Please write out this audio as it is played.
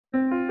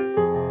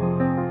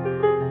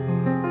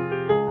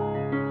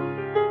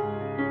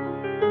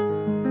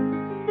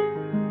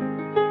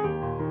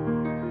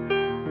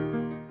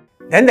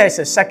Then there's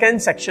a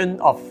second section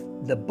of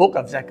the book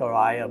of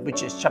Zechariah,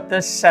 which is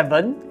chapter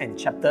 7 and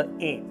chapter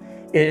 8.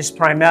 It is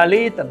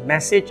primarily the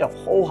message of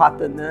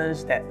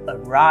wholeheartedness that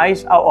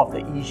arises out of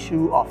the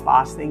issue of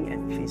fasting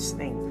and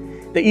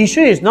feasting. The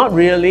issue is not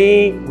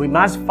really we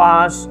must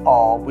fast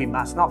or we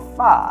must not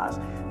fast,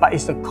 but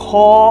it's the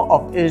call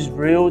of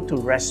Israel to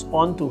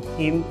respond to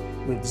Him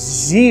with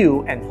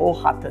zeal and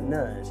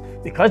wholeheartedness.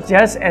 Because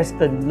just as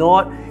the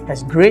Lord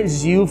has great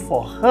zeal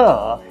for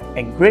her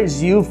and great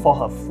zeal for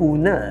her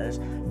fullness,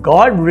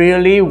 God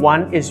really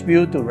wants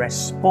Israel to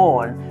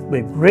respond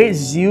with great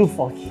zeal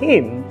for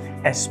Him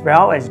as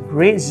well as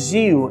great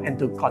zeal and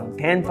to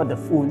contend for the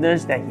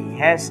fullness that He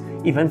has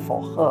even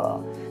for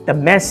her. The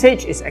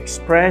message is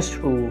expressed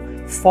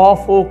through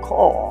fourfold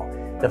call.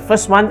 The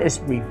first one is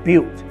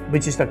rebuke,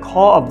 which is the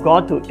call of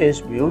God to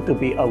Israel to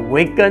be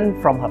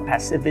awakened from her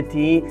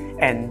passivity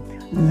and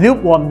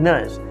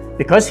lukewarmness,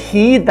 because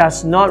He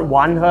does not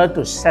want her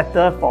to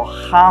settle for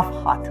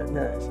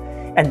half-heartedness.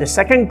 And the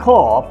second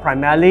call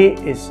primarily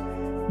is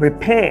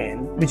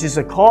repent, which is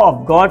a call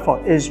of God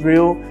for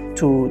Israel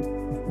to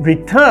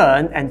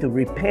return and to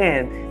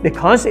repent,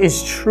 because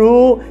it's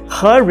through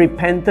her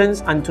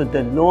repentance unto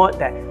the Lord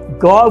that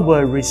God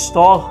will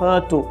restore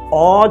her to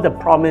all the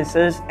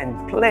promises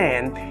and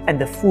plan and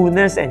the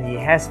fullness that He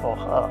has for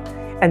her.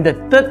 And the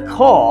third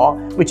call,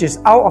 which is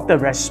out of the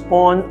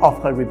response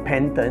of her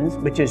repentance,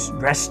 which is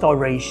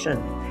restoration,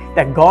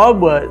 that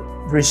God will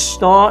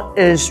restore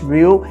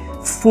Israel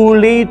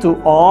fully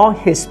to all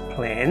His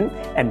plan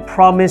and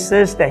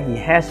promises that He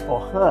has for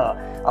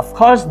her. Of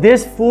course,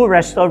 this full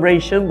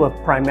restoration will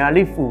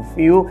primarily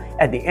fulfill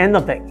at the end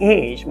of the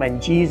age when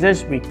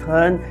Jesus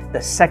returned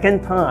the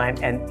second time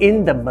and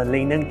in the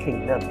millennial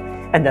kingdom.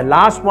 And the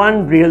last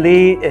one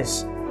really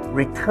is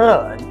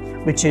return,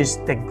 which is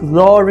the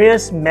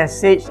glorious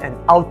message and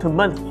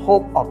ultimate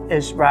hope of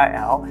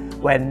Israel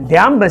when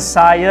their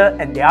Messiah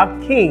and their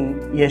King,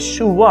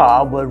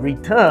 Yeshua, will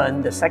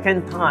return the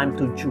second time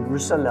to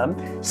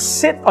Jerusalem,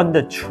 sit on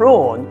the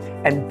throne,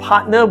 and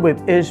partner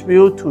with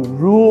Israel to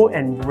rule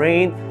and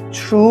reign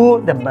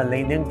through the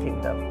millennial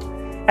kingdom.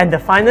 And the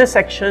final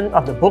section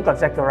of the book of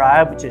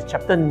Zechariah, which is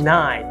chapter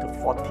 9 to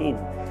 14,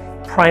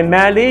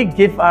 primarily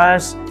give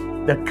us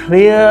the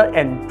clear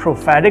and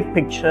prophetic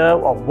picture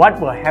of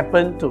what will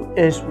happen to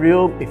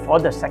Israel before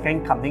the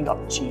second coming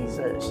of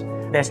Jesus.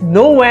 There's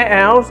nowhere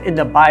else in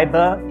the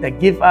Bible that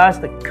gives us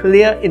the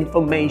clear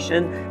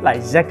information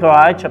like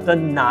Zechariah chapter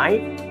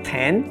 9,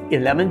 10,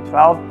 11,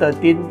 12,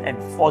 13,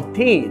 and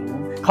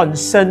 14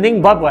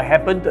 concerning what will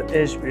happen to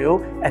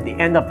Israel at the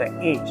end of the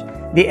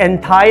age. The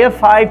entire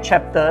 5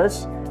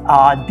 chapters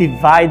are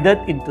divided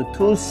into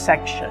 2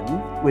 sections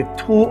with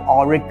 2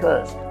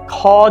 oracles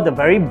called the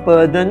very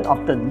burden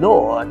of the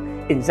Lord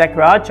in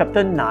Zechariah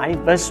chapter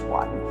 9 verse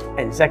 1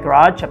 and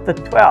Zechariah chapter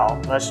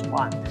 12 verse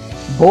 1.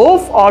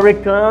 Both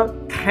oracles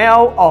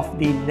tell of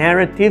the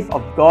narrative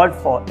of God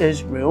for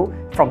Israel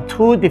from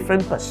 2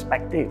 different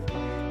perspectives.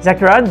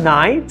 Zechariah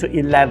 9 to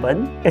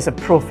 11 is a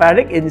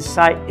prophetic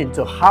insight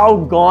into how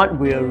God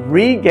will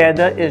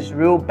regather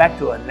Israel back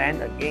to a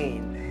land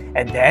again,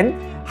 and then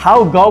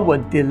how God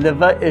will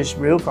deliver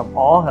Israel from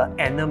all her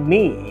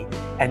enemies.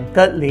 And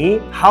thirdly,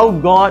 how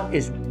God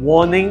is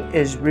warning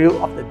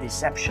Israel of the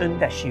deception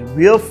that she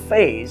will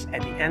face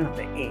at the end of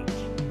the age.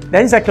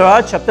 Then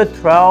Zechariah chapter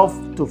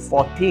 12 to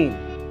 14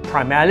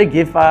 primarily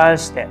give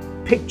us that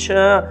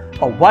picture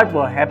of what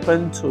will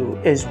happen to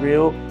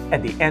Israel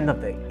at the end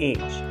of the age.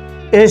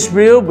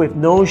 Israel, with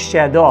no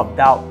shadow of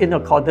doubt, in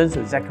accordance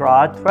with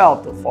Zechariah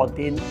 12 to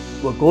 14,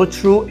 will go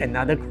through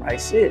another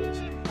crisis.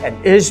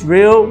 And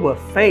Israel will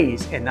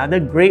face another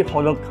great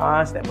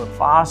Holocaust that will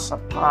far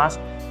surpass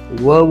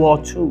World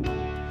War II.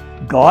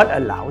 God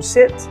allows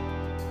it,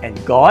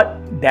 and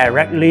God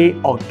directly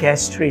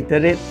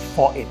orchestrated it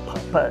for a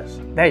purpose.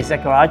 That is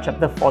Zechariah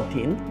chapter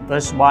 14,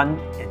 verse 1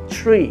 and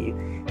 3.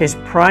 His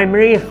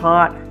primary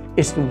heart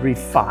is to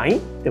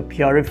refine, to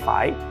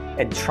purify,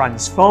 and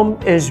transform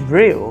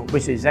Israel,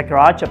 which is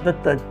Zechariah chapter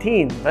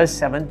 13, verse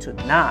 7 to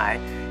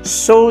 9,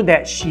 so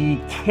that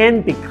she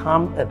can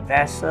become a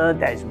vessel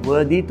that is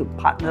worthy to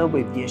partner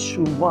with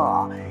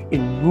Yeshua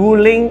in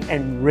ruling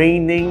and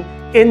reigning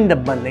in the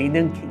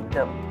millennial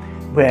kingdom,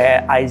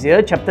 where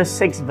Isaiah chapter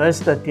 6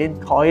 verse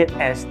 13 call it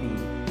as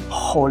the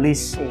Holy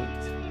Saint.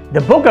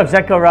 The book of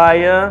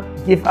Zechariah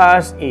gives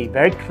us a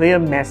very clear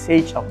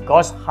message of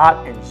God's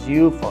heart and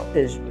zeal for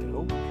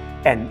Israel,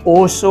 and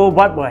also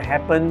what will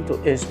happen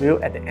to Israel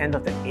at the end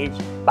of the age,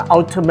 but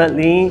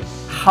ultimately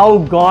how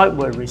God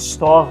will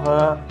restore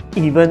her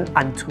even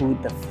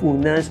unto the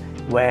fullness,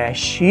 where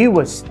she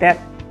will step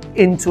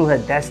into her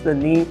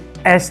destiny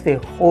as the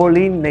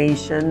holy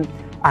nation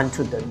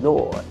unto the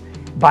Lord.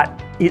 But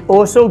it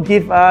also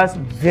gives us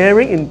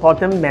very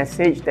important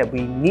message that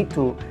we need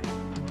to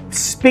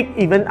speak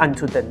even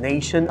unto the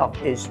nation of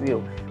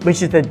Israel,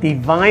 which is the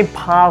divine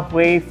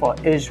pathway for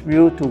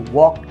Israel to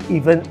walk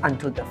even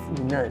unto the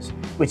fullness,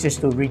 which is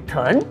to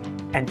return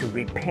and to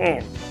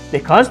repent.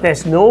 Because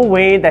there's no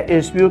way that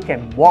Israel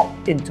can walk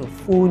into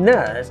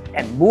fullness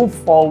and move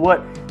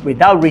forward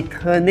without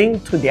returning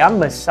to their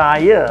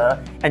Messiah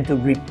and to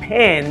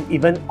repent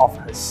even of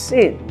her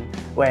sin.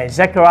 Where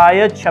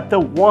Zechariah chapter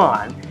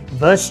 1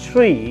 verse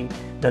 3,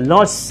 the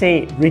Lord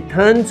said,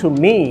 "Return to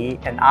me,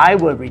 and I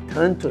will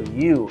return to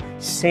you,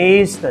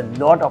 says the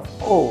Lord of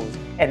hosts."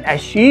 And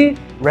as she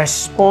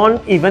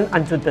responds even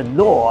unto the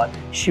Lord,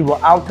 she will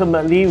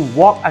ultimately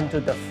walk unto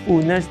the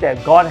fullness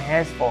that God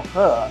has for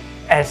her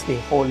as the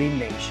holy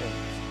nation.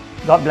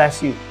 God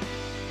bless you.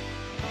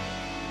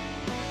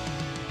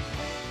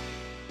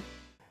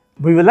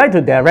 We would like to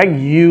direct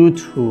you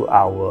to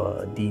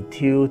our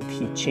detailed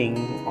teaching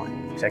on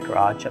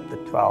Zechariah chapter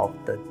 12,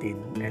 13,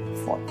 and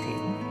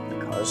 14,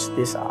 because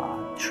these are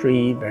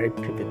three very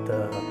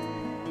pivotal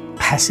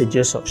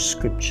passages of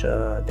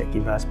scripture that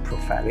give us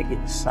prophetic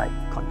insight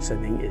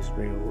concerning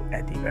Israel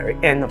at the very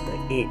end of the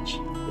age,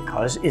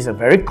 because it's a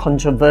very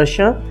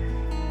controversial,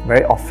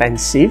 very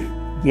offensive,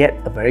 yet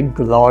a very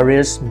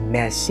glorious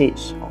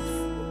message of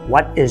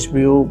what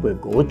Israel will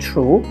go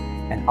through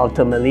and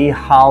ultimately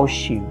how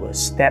she will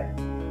step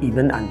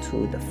even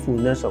unto the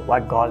fullness of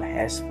what God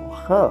has for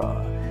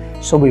her.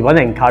 So we want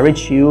to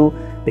encourage you,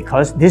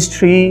 because these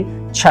three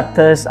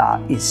chapters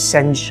are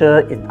essential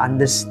in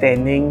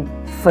understanding,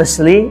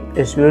 firstly,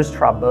 Israel's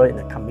trouble in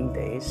the coming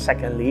days.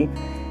 Secondly,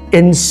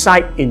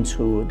 insight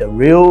into the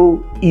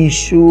real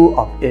issue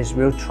of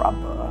Israel's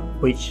trouble,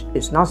 which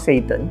is not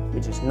Satan,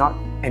 which is not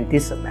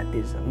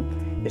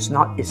anti-Semitism, it's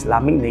not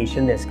Islamic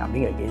nation that's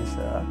coming against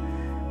her,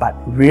 but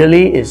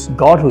really is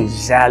God who is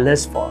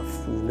zealous for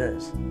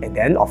fullness. And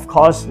then, of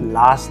course,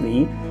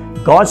 lastly,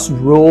 God's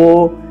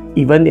role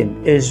even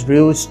in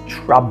Israel's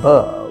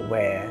trouble,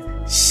 where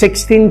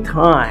 16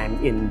 times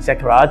in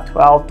Zechariah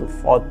 12 to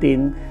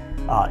 14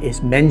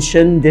 is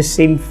mentioned this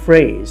same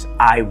phrase,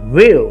 "I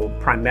will,"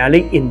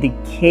 primarily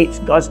indicates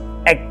God's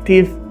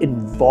active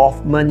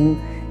involvement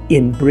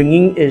in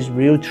bringing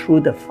Israel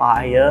through the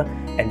fire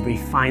and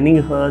refining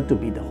her to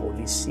be the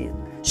holy seed.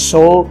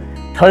 So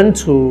turn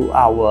to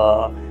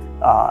our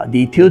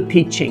detailed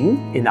teaching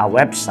in our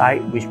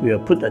website, which we will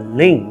put a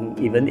link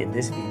even in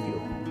this video.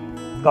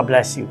 God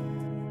bless you.